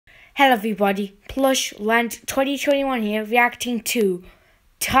Hello everybody, Plushland 2021 here, reacting to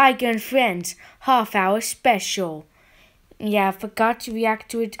Tiger and Friends half-hour special. Yeah, I forgot to react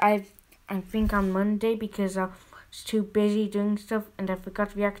to it, I think on Monday because I was too busy doing stuff and I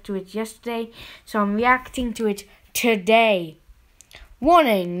forgot to react to it yesterday. So I'm reacting to it today.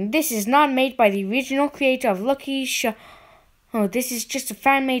 Warning, this is not made by the original creator of Lucky Show. Oh, this is just a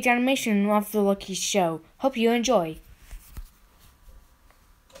fan-made animation of the Lucky Show. Hope you enjoy.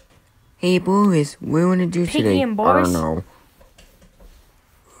 Hey boys, what do you want to do Piggy today? and Boris? I don't know.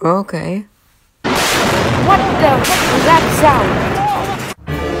 Okay. What the fuck was that sound?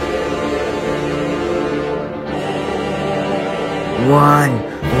 Run!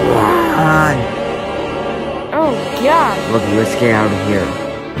 Oh god. Look, let's get out of here.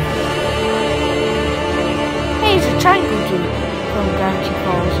 Hey, it's a triangle dude from Gravity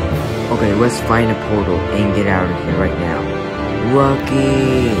Falls. Okay, let's find a portal and get out of here right now.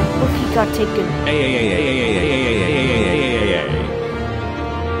 Lucky! Lucky got taken. Hey.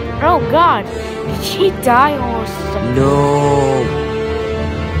 Oh god. Did she die or something? No!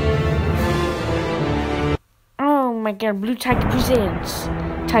 Oh my god, Blue Tiger presents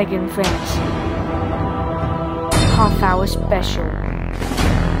Tiger and Friends half-hour special.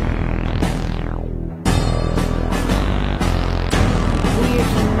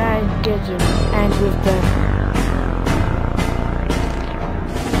 Weird Armageddon, and with the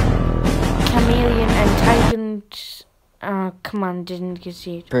Chameleon and Titan's come on, didn't get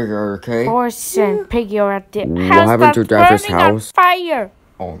see it. Piggy, okay? Boris and Piggy are at the What house happened to that's Daffy's burning on house? fire.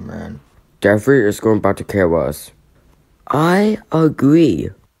 Oh man. Daffy is going about to kill us. I agree.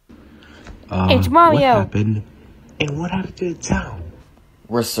 It's Mario. What happened? And what happened to the town?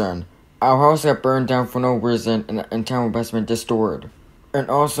 Listen, our house got burned down for no reason and town investment destroyed. And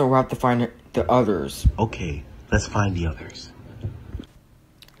also we have to find the others. Okay, let's find the others.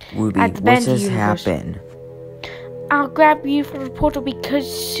 Ruby, At the what Bend just universe. happened? I'll grab you from the portal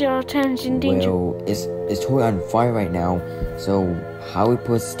because Town's in danger. Well, it's totally on fire right now, so how we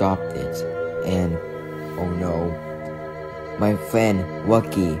put stop it? And oh no, my friend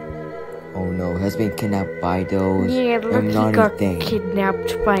Lucky, oh no, has been kidnapped by those. Yeah, Lucky got thing.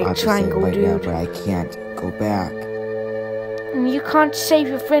 kidnapped by a I'll just say it triangle right now, dude. but I can't go back. You can't save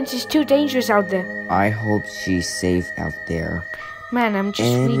your friends, it's too dangerous out there. I hope she's safe out there. Man, I'm just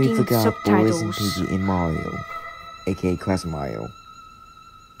And we reading forgot Boris and subtitles. Piggy and Mario, aka Class Mario.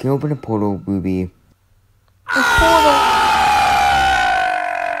 Can you open the portal, Ruby? The portal.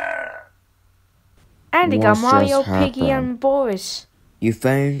 And they got What's Mario, just Piggy, happened? and Boris. You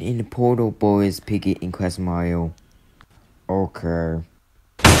found in the portal Boris, Piggy, and Class Mario. Okay.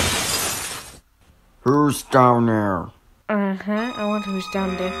 Who's down there? I wonder who's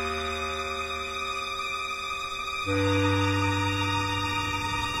down there.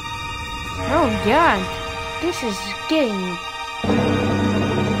 Oh god, this is getting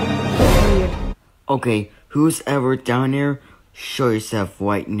weird. Okay, who's ever down there? Show yourself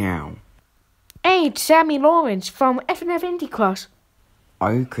right now. Hey, it's Sammy Lawrence from FNF Indie Cross.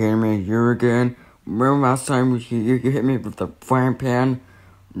 Are you kidding me? You again? Remember last time you hit me with the frying pan?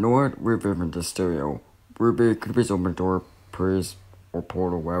 You know what? We're living the stereo. Ruby, could you please open the door, please? Or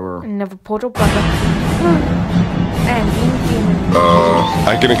portal, whatever. Another portal brother. And Inhuman.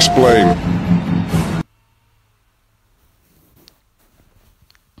 I can explain.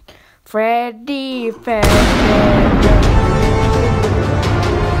 Freddy Fazbear.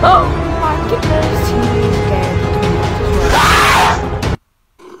 Oh my goodness, he's dead.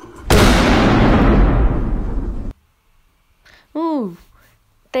 Ooh,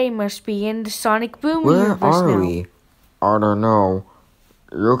 they must be in the Sonic Boom Where universe are now. we? I don't know.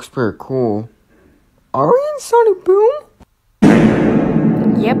 It looks pretty cool. Are we in Sonic Boom?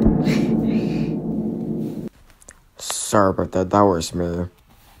 Yep. Sorry about that. That was me.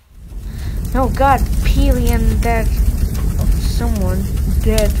 Oh god, Peely and that someone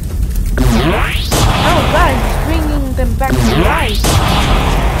dead. Oh god, he's bringing them back to life.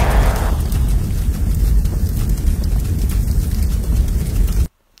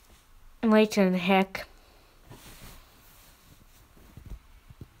 Later in heck.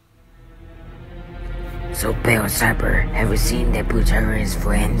 So, Bale Cyber, have you seen that Blue Tiger and his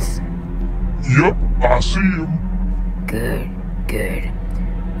friends? Yep, I see him. Good.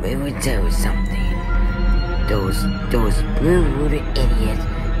 Let me tell you something. Those blue-rooted idiots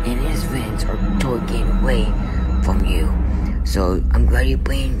and his friends are totally getting away from you. So I'm glad you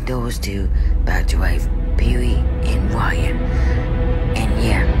bring those two back to life, Pee-wee and Ryan. And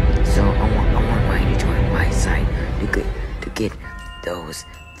yeah, so I want Ryan to join my side to get those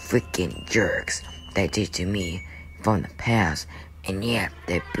freaking jerks that did to me from the past And yeah,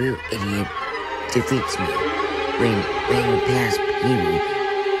 that blue idiot defeats me. When we pass Pee-wee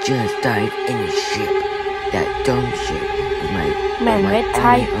just died in the ship. That dumb ship with Man, my Red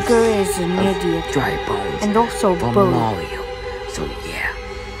Tiger is an idiot. Dry bones And also from Bo. Mario. So yeah.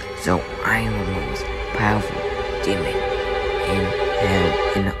 So I am the most powerful demon in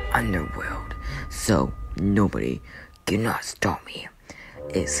hell in the underworld. So nobody cannot stop me.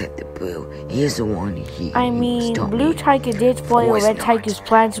 Except the Blue. He's the one Blue Tiger did spoil Red Tiger's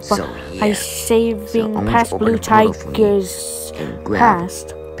plans by saving past Blue Tiger's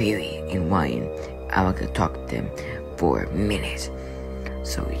past. Pee-wee and Ryan. I could talk to them for a minute.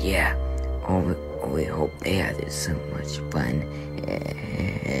 So yeah, we hope they had so much fun.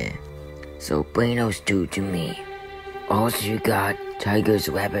 So bring those two to me. Also you got Tiger's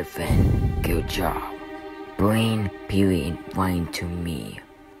rabbit friend. Good job. Bring Pee-wee and Ryan to me.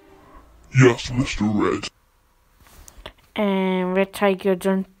 Yes, Mr. Red. And Red Tiger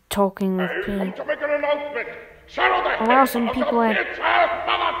done talking with Pee-wee. To make an announcement. Settle the Well, some people at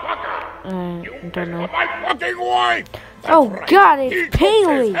don't know. My fucking wife. Oh right. God, it's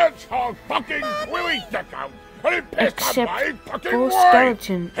Pee-wee. Hedgehog fucking Willie dick out, and he pissed Except on my fucking full wife.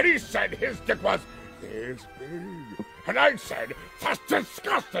 skeleton. And he said his dick was this big, and I said that's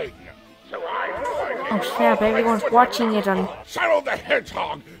disgusting. So Oh snap! Everyone's watching it on. Settle the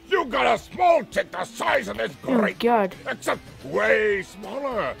Hedgehog. You got a small dick the size of this grape. Oh God. Except way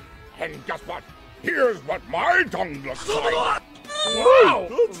smaller. And guess what? Here's what my tongue looks like. Wow,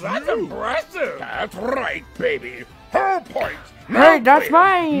 that's impressive. That's right, baby. Her point. Hey, that's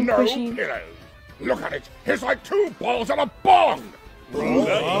mine, no Pushy. pillow. Look at it. It's like two balls in a bong.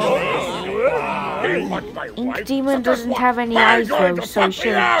 Ink Demon doesn't have any eyes though, so she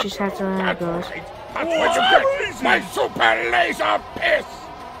just has her eyebrows. That's what you get. My super laser piss.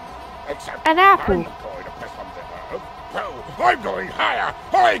 Except An apple. I'm going to piss on the earth. No, I'm going higher.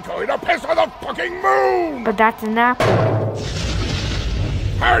 I'm going to piss on the fucking moon. But that's an apple.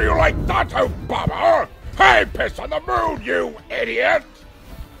 How do you like that, oh bummer? I piss on the moon, you idiot.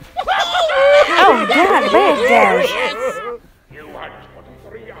 Oh God, bad guys. You had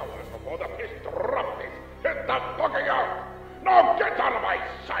 23 hours before the piss dropped it. Hit the fucking earth. Now get out of my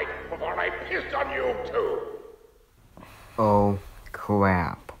sight before I piss on you too. Oh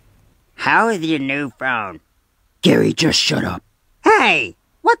crap. How is your new phone? Gary, just shut up. Hey,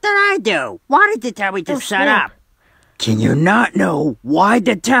 what did I do? Why did you tell me to shut up? Can you not know why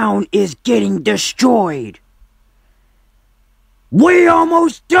the town is getting destroyed? We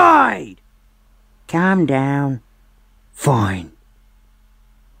almost died! Calm down. Fine.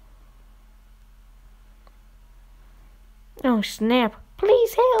 Oh snap!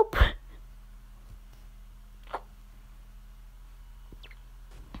 Please help!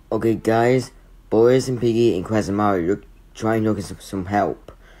 Okay guys, Boris and Piggy and Quasimodo are trying to get some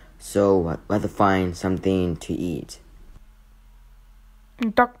help. So we have to find something to eat.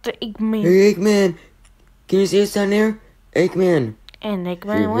 Dr. Eggman. Hey Eggman! Can you see us down there? Eggman! And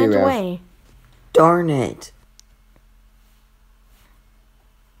Eggman went away. Darn it!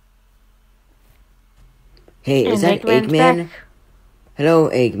 Hey, is that Eggman? Back. Hello,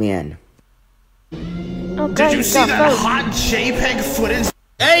 Eggman. Okay, did you see that hot JPEG footage?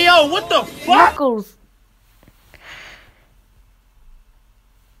 Hey yo, what the fuck? Knuckles.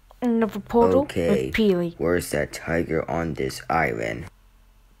 Another portal with Pee-wee. Where's that tiger on this island?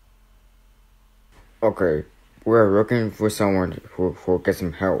 Okay, we're looking for someone for get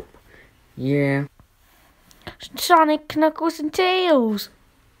some help. Yeah. Sonic, Knuckles, and Tails.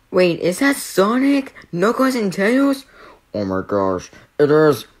 Wait, is that Sonic, Knuckles, and Tails? Oh my gosh, it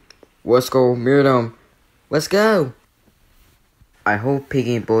is. Let's go meet them. Let's go. I hope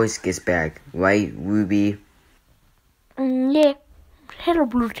Piggy and Boys gets back, right, Ruby? Yeah. Hello,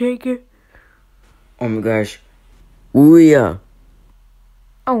 Blue Tiger. Oh my gosh. Ouya.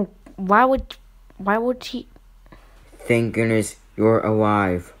 Oh, why would he? Thank goodness you're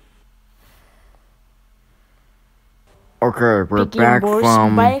alive. Okay, we're Piggy back and Boys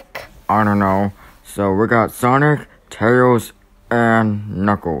from, back. I don't know. So we got Sonic, Tails, and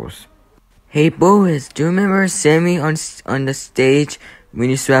Knuckles. Hey Boris, do you remember Sammy on the stage when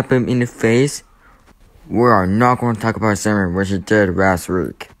you slap him in the face? We are not going to talk about Sammy, which he did last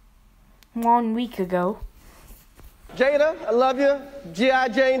week. 1 week ago. Jada, I love you. G.I.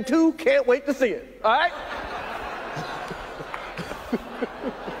 Jane 2, can't wait to see it. All right?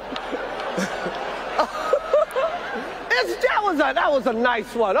 that was a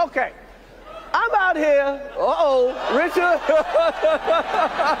nice one. Okay. I'm out here. Richard.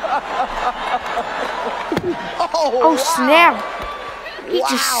 Oh snap! He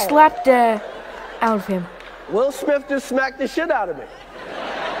just slapped out of him. Will Smith just smacked the shit out of me.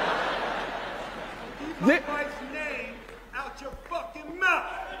 Keep my wife's name out your fucking mouth.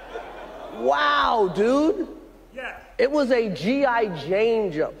 Wow, dude. Yes. It was a G.I.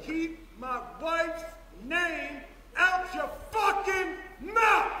 Jane jump. Keep my wife's name out your fucking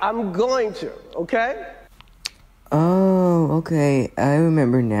mouth. I'm going to, okay? Oh, okay. I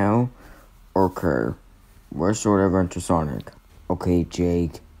remember now. Okay. We're sort of into Sonic. Okay,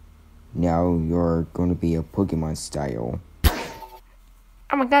 Jake. Now you're going to be a Pokemon style.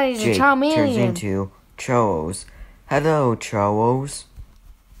 Oh my god, he's Jake a turns Charmeleon. into Cholos. Hello, Cholos.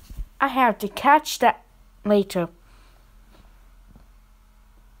 I have to catch that later.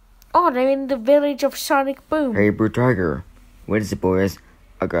 Oh, they're in the village of Sonic Boom. Hey, Blue Tiger. What is it, boys?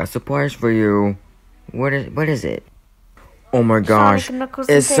 I got a surprise for you. What is it? Oh my gosh. Sonic and Knuckles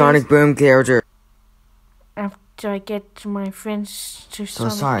and It's Tails. Sonic Boom character. After I get my friends to So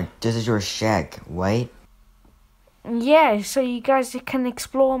Sonic. Sonic, this is your shack, right? Yeah, so you guys can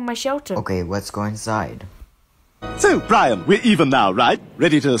explore my shelter. Okay, let's go inside. So, Brian, we're even now, right?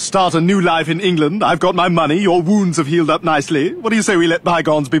 Ready to start a new life in England. I've got my money, your wounds have healed up nicely. What do you say we let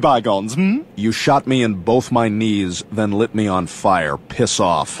bygones be bygones, hmm? You shot me in both my knees, then lit me on fire. Piss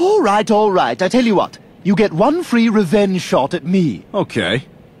off. All right. I tell you what. You get one free revenge shot at me. Okay,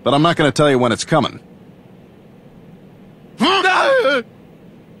 but I'm not gonna tell you when it's coming.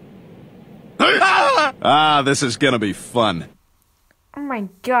 Ah, this is gonna be fun. Oh my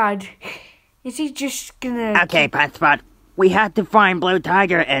god. Is he just gonna... Okay, Petspot. We had to find Blue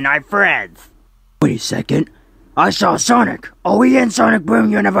Tiger and our friends. Wait a second. I saw Sonic. Are we in Sonic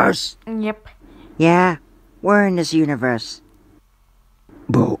Boom universe? Yep. Yeah, we're in this universe.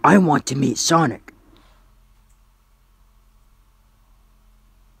 Bro, I want to meet Sonic.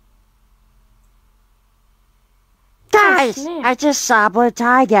 Guys, snap. I just saw Blue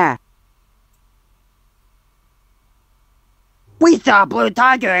Tiger. We saw Blue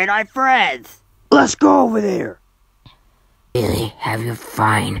Tiger and our friends. Let's go over there. Really? Have you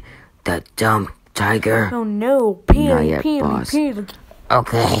find the dumb tiger? Oh no, Not Peely, yet, boss. Peely.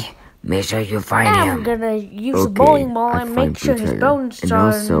 Okay, make sure you find I'm him. gonna use a Okay, bowling ball I and find make sure Blue his Tiger. bones And are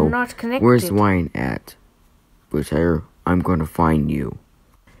also, not connected. where's Wine at? Blue Tiger, I'm gonna find you.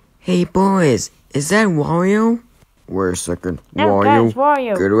 Hey boys, is that Wario? Wait a second, No, guys,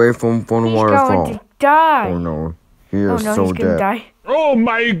 Wario. Get away from He's Waterfall. going to die. Oh no, he Oh is no, so he's gonna dead. die. Oh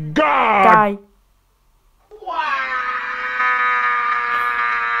my God! Die.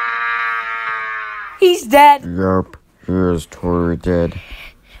 He's dead. Yup, he is totally dead.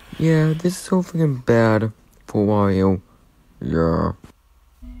 Yeah, this is so freaking bad for Wario. Yeah.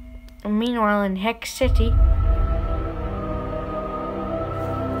 And meanwhile, in Hex City,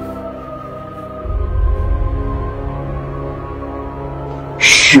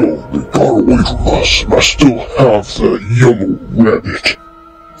 So, they got away from us, and I still have that yellow rabbit.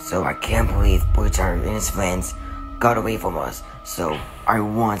 So I can't believe Blue Tiger and his friends got away from us. So I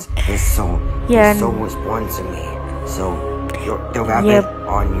want his soul. Yeah, His soul was born to me. So the rabbit Yep.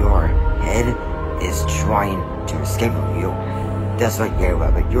 on your head is trying to escape from you. That's right, yeah,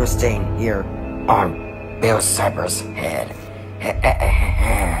 rabbit. You're staying here on Bill Cyber's head.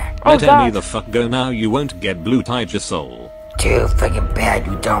 Oh, Let God. Annie the fuck go now, you won't get Blue Tiger soul. Too freaking bad,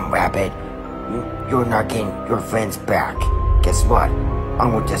 you dumb rabbit. You're not getting your friends back. Guess what? I'm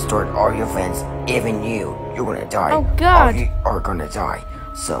gonna destroy all your friends, even you. You're gonna die. Oh, God. All you are gonna die.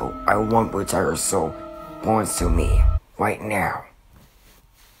 So I want Blue Tiger's soul born to me right now.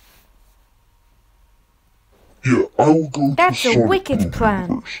 Yeah, I'll go That's to a Sonic wicked Boom plan.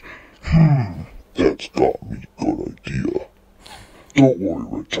 Universe. That's got me good idea. Don't worry,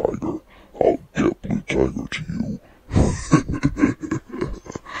 Red Tiger. I'll get Blue Tiger to you.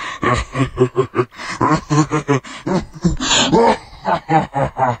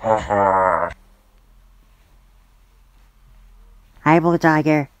 Hi, Blue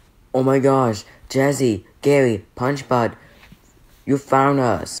Tiger. Oh my gosh, Jazzy, Gary, Punchbud, you found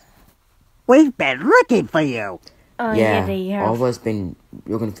us. We've been looking for you. oh yeah, they have. all of us been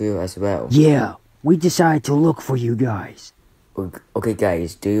looking for you as well. Yeah, we decided to look for you guys. Okay,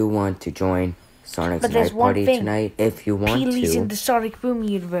 guys, do you want to join Sonic's But there's night one party thing. tonight? If you want Peely's to. in the Sonic Boom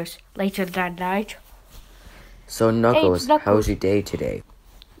universe later that night. So Knuckles, Knuckles. how was your day today?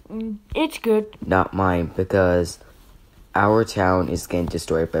 It's good. Not mine, because our town is getting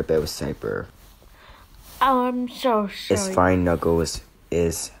destroyed by Bill Cyber. Oh, I'm so sorry. It's fine, Knuckles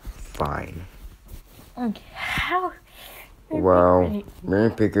is fine. How? Well, me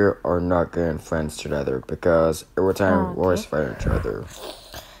and Pigger are not getting friends together because every time we're always fighting each other.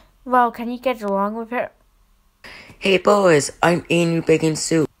 Well, can you get along with her? Hey boys, I'm eating bacon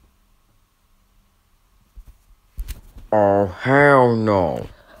soup. Oh, hell no.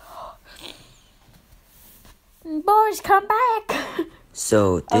 Boys, come back!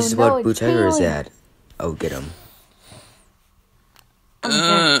 So, this is what Blue Tiger is at. Oh, get him.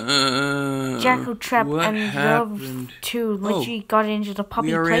 Jackal Trap and Love 2 literally got into the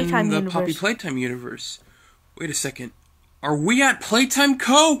Puppy Playtime universe. We are in the Puppy Playtime universe. Wait a second. Are we at Playtime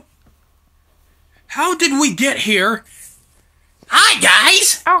Co? How did we get here? Hi,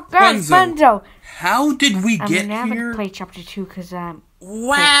 guys! Oh, guys, Bunzo! How did we get here? I'm gonna play Chapter 2 because,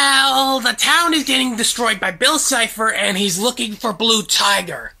 Well, the town is getting destroyed by Bill Cipher and he's looking for Blue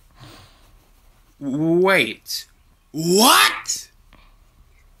Tiger. Wait. What?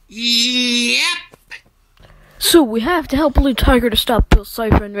 Yep. So we have to help Blue Tiger to stop Bill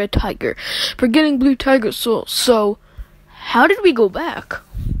Cipher and Red Tiger for getting Blue Tiger's soul. So, how did we go back?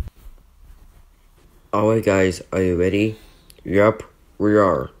 Alright guys, are you ready? Yup, we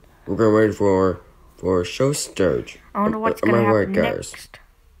are. We're going ready for show start. I wonder what's gonna happen next.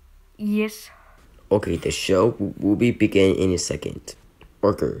 Yes. Okay, the show will be begin in a second.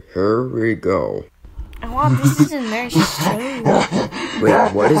 Okay, here we go. Oh, wow, this is a nice show.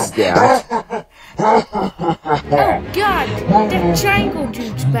 Wait, what is that? Oh God, the Triangle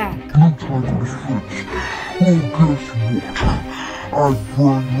Dude's back. Blue Tiger switch. Oh, guess what? I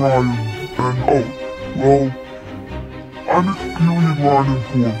bring Ryan and well, I'm experiencing Ryan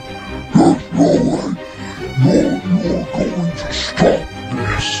form. There's no way. No, you're going to stop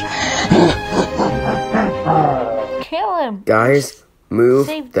this. Kill him. Guys, move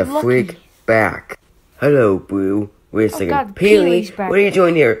Save the Lucky. freak back. Hello, Blue. Wait a second. God, Peely, Peely's back. what are you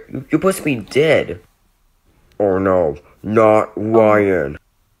doing here? You're supposed to be dead. Oh no, not Ryan.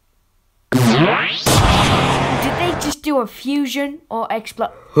 Did they just do a fusion or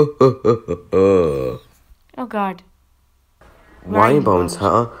explode? Oh God. Ryan Bones,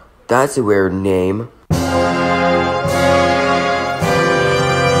 huh? That's a weird name.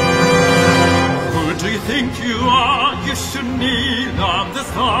 Who do you think you are? You should kneel on the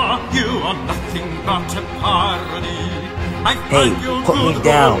star. You are nothing but a parody. Hey, put me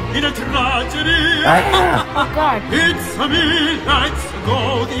down. In a tragedy. Oh God. It's a million nights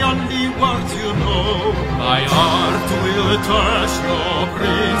ago, the only words you know. My art will touch your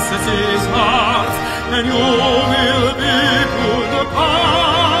princess's heart, and you will be pulled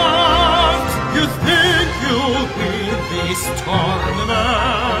apart. You think you'll win this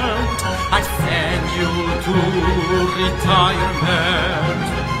tournament? I send you to retirement.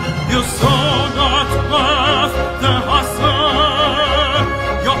 You saw not worth the hustle.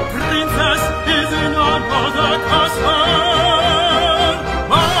 Your princess is none other cousin.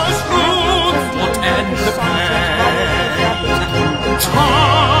 Mushrooms will end the pain.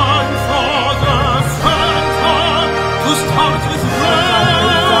 Time for the center to start with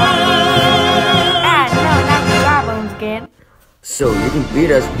red. No, not the goblins again. So you can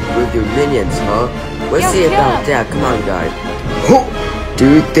beat us with your minions, huh? Let's see about that. Come on, guys. Do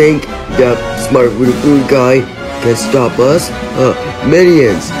you think that smart little blue guy can stop us?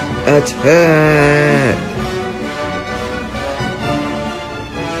 Minions, attack!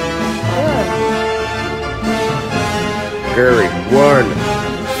 Gary, one.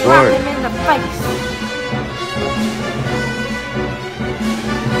 Slap him in the face.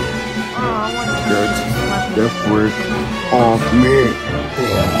 Get the freak off me.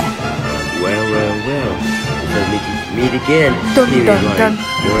 Well. So meet again. What I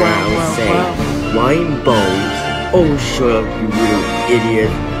was saying. Ryan Bones. Oh, shut up, you little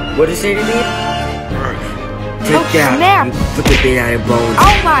idiot. What did you say to me? Take that, snap. you freaking big out of Bones.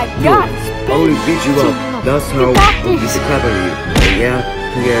 Oh my God. I only beat you up. That's how we beat the crap out of you. And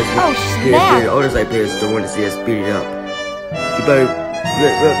yeah, snap. the others I players don't want to see us beat it up. You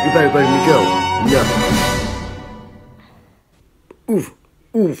better let me go. No.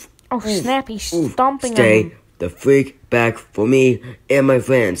 Oof. Oh snap, he's stomping on Stay him. the freak back for me and my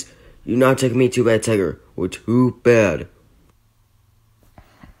friends. You're not taking me too bad, Tiger. We're too bad.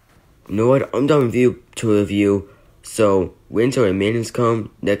 You know what? I'm done with you, two of you. So, wait until the minions come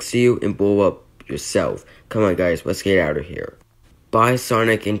next to you and blow up yourself. Come on, guys. Let's get out of here. Bye,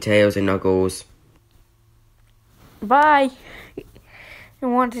 Sonic and Tails and Knuckles. Bye. You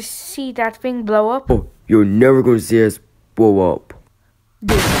want to see that thing blow up? Oh, you're never going to see us blow up.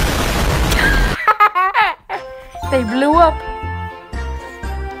 They blew up.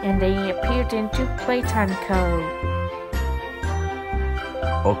 And they appeared into Playtime Co.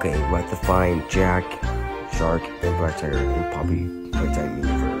 Okay, we have to find Jack, Shark, and Black Tiger in Puppy Playtime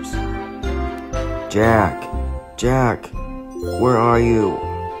Universe. Jack, where are you?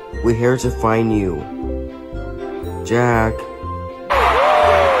 We're here to find you. Jack.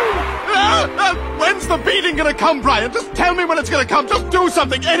 When's the beating gonna come, Brian? Just tell me when it's gonna come. Just do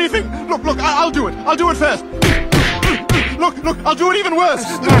something, anything. Look, I'll do it. I'll do it first. Look, I'll do it even worse.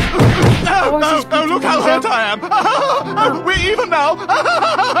 No, look how hurt I am. We're even now.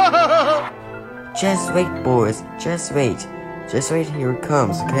 Just wait, boys. Just wait. Here it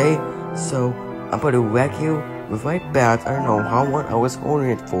comes, okay? So, I'm gonna whack you with my bat. I don't know how long I was holding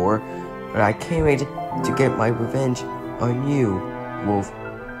it for, but I can't wait to get my revenge on you, Wolf.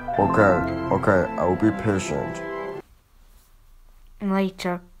 Okay, I will be patient.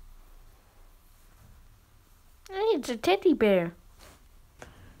 Later. It's a teddy bear.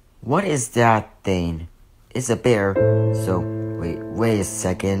 What is that thing? It's a bear. So, wait a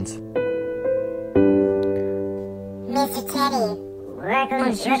second. Mr. Teddy, we're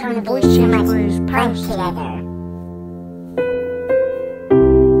going to be too much fun together.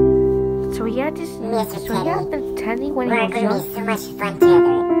 So he had this. Mr. So he had the teddy when he we're was going young. to be so much fun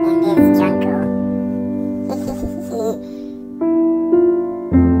together in this jungle.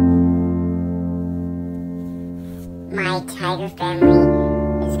 My tiger family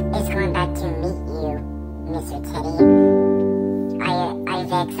is going back to meet you, Mr. Teddy. Are you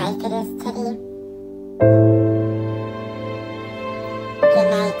very excited for this, Teddy? Good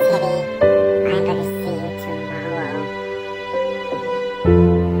night, Teddy. I'm gonna see you tomorrow.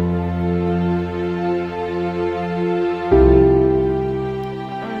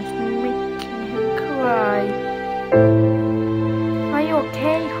 It's making him cry. Are you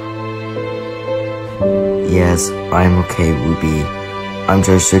okay? Yes, I'm okay, Ruby. I'm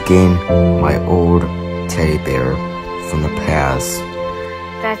just looking my old teddy bear from the past.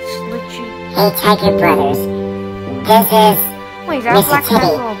 That's literally. Hey, Tiger Brothers. This is Wait, that's Mr. Black Teddy.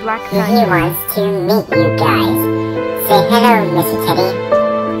 Tiger or Black He Tiger? wants to meet you guys. Say hello, Mr. Teddy.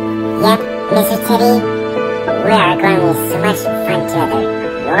 Yep, Mr. Teddy. We are going to be so much fun together.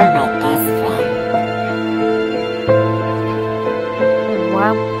 You're my best friend.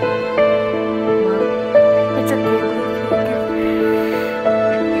 Wow. It's okay.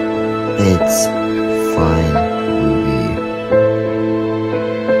 It's fine, Ruby.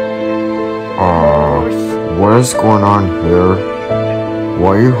 What is going on here? Why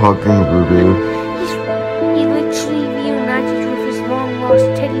are you hugging Ruby? He literally reunited with his long-lost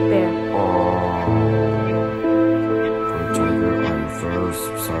teddy bear. Poor Tiger, I'm very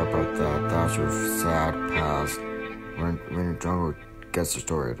sorry about that. That's your sad past. When the jungle gets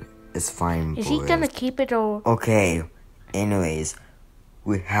destroyed, it's fine, Is boys. he gonna keep it or? Okay, anyways,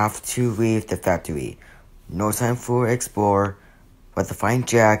 we have to leave the factory. No time for explore, but to find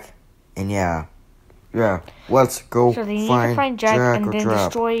Jack, and yeah, let's go So they need find to find Jack and or then Trap.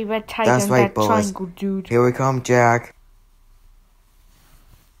 destroy Red Tiger That's and right, that boys. triangle dude. Here we come, Jack.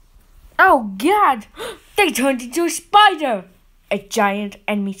 Oh God! They turned into a spider! A giant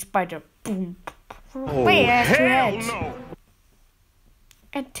enemy spider. Boom. Oh, Wait, it has 2 hell heads. no!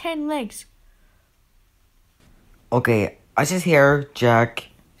 And 10 legs. Okay, I just hear Jack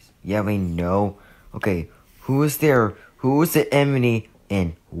yelling no. Okay, who is there? Who is the enemy?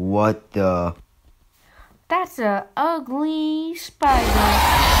 And what the? That's a ugly spider.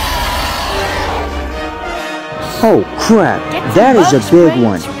 Oh crap, that is a big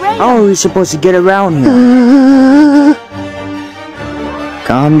one. How are we supposed to get around here?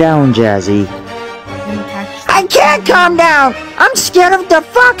 Calm down, Jazzy. I can't calm down! I'm scared of the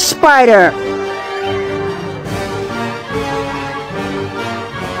fox spider!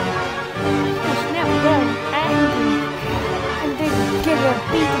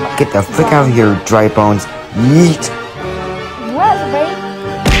 Get the frick out of here, dry bones. Yeet!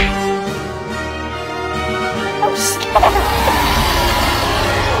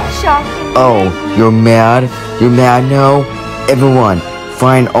 Oh, you're mad? You're mad now? Everyone,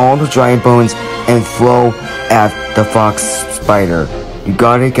 find all the giant bones and throw at the fox spider. You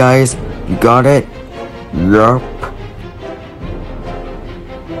got it, guys? You got it? Yup.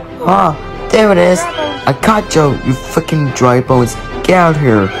 Ah, there it is. I caught you, you freaking dry bones. Get out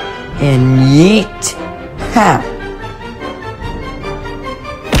here. And yeet. Ha!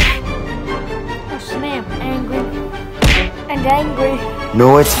 Oh snap, angry. And angry.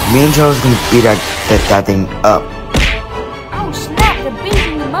 Know what? Me and Charles gonna beat that thing up. Oh snap, they're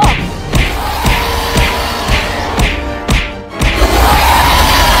beating him up.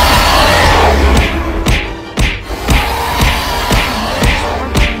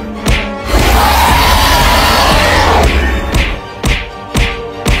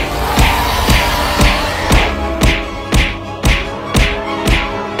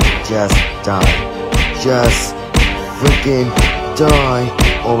 Just die. Just freaking die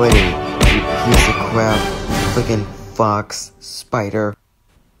already, you piece of crap. Freaking fox spider.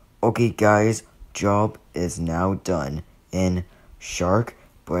 Okay, guys, job is now done. And Shark,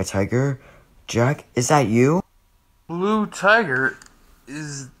 Red Tiger, Jack, is that you? Blue Tiger,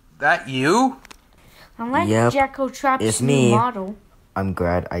 is that you? I like Yep, Jacko Trap's it's new me. model. I'm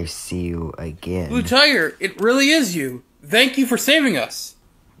glad I see you again. Blue Tiger, it really is you. Thank you for saving us.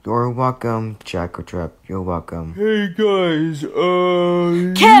 You're welcome, Jacko Trap. You're welcome. Hey guys,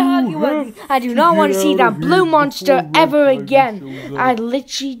 Can't have you with me. I do not want to see that blue monster ever again. I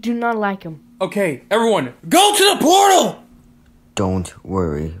literally do not like him. Okay, everyone, go to the portal! Don't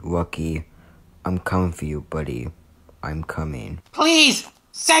worry, Lucky. I'm coming for you, buddy. I'm coming. Please,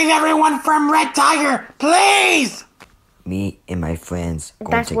 save everyone from Red Tiger, please! Me and my friends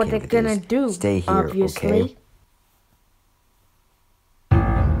are That's to what take they're care of gonna this. do, Stay here, obviously. okay?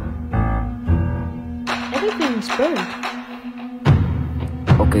 Everything's burned.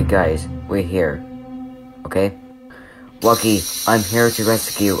 Okay, guys, we're here. Okay? Lucky, I'm here to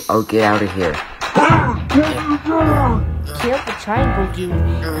rescue. I'll get out of here. Kill the triangle dude.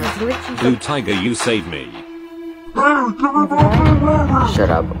 He's literally Blue Tiger, you saved me. Shut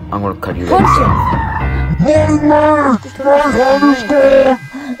up. I'm gonna cut you Punch down. We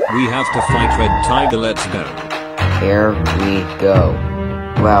have to fight Red Tiger, let's go. Here we go.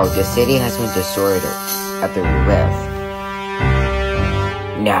 Wow, the city has been destroyed after we left.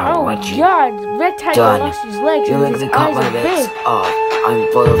 Now, Oh what you god, Red Tiger done? lost his legs You and make his me cut eyes my are legs big. off. I'm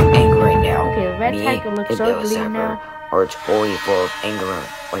full of anger right now. Okay, Red Me Tiger looks and so Bill blue Sapper now. are totally full of anger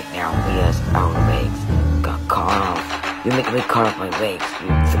right now because our legs got cut off. You make me cut off my legs, you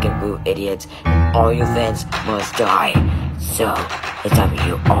freaking blue idiots. All your fans must die. So, it's time for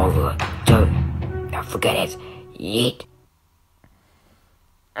you all to... Now forget it. Yeet.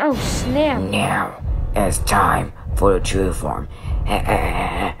 Oh snap. Now, it's time for the true form.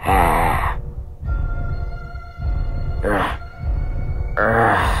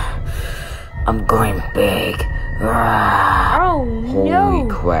 I'm going big. Oh Holy no.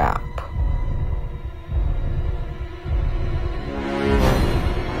 crap.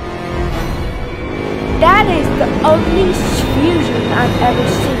 That is the ugliest fusion I've ever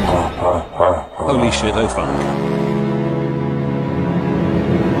seen. Holy shit, oh fuck.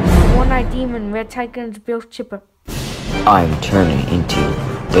 One-eyed demon, Red Tiger and Bill Chipper. I'm turning into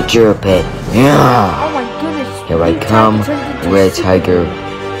the Jura Pit. Yeah. Oh my goodness. Here I Red come, Tiger turned into Red Super- Tiger.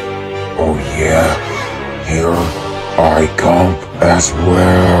 Oh yeah, here I come as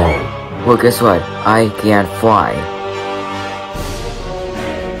well. Well, guess what? I can't fly.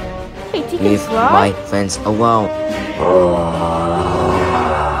 Hey, he can Leave fly. my friends alone.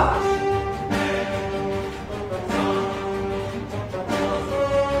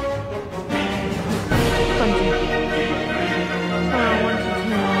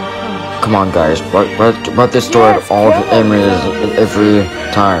 Come on, guys. But destroyed Yes, all kill the him. enemies every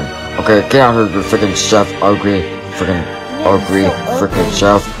time. Okay, get out of here, you freaking chef. Ugly. Freaking ugly. Freaking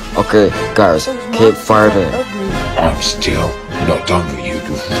chef. Okay, guys, keep fighting. I'm still not done with you,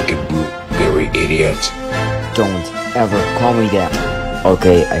 you freaking blueberry idiot. Don't ever call me that.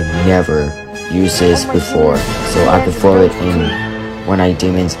 Okay, I've never used this before, so I can throw it in One-Eyed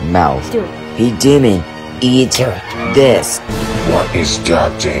Demon's mouth. Do it. Hey, Demon, eat this. What is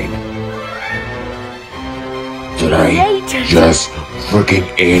that thing? Did I just freaking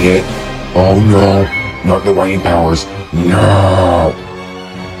eat it? Oh no, not the lightning powers. No!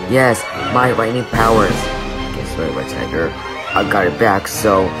 Yes, my lightning powers. Guess what, Red Tiger? I got it back,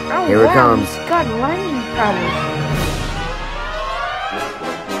 so Oh, here it wow, comes. he's got lightning powers.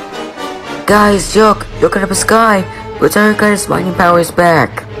 Guys, look at the sky. Red Tiger got his lightning powers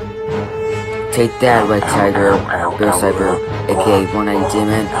back. Take that, Red Tiger, Bill Cyber, aka One-Eyed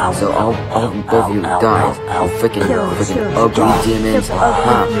Demon. So all both of you guys, you freaking ugly demons.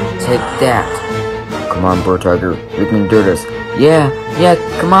 Take that. Come on, Bill Tiger, we can do this. Yeah,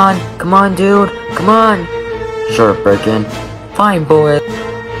 come on, dude, come on. Sure, Birkin. Fine, boy.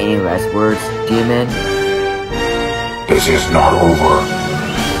 Any last words, demon? This is not over.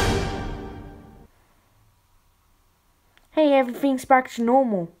 Hey, everything's back to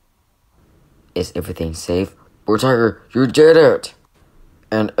normal. Is everything safe? Bill Tiger, you did it!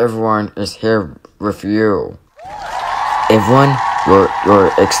 And everyone is here with you. Everyone, you're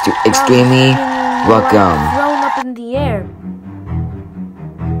extremely welcome. Thrown up in the air.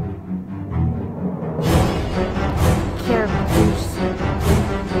 Characters.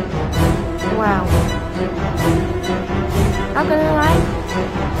 Wow. Not gonna lie.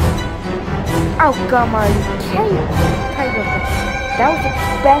 Oh god, my Tiger. That was the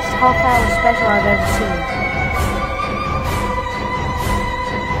best half-hour special I've ever seen.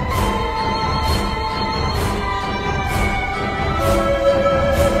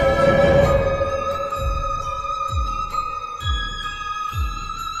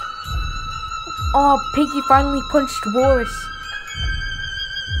 Oh, Piggy finally punched Boris.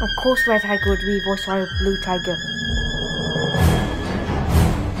 Of course Red Tiger would be voiced by Blue Tiger.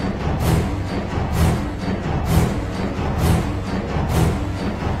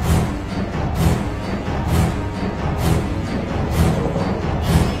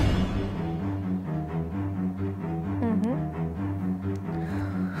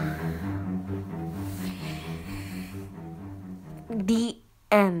 The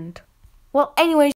end. Well, anyways.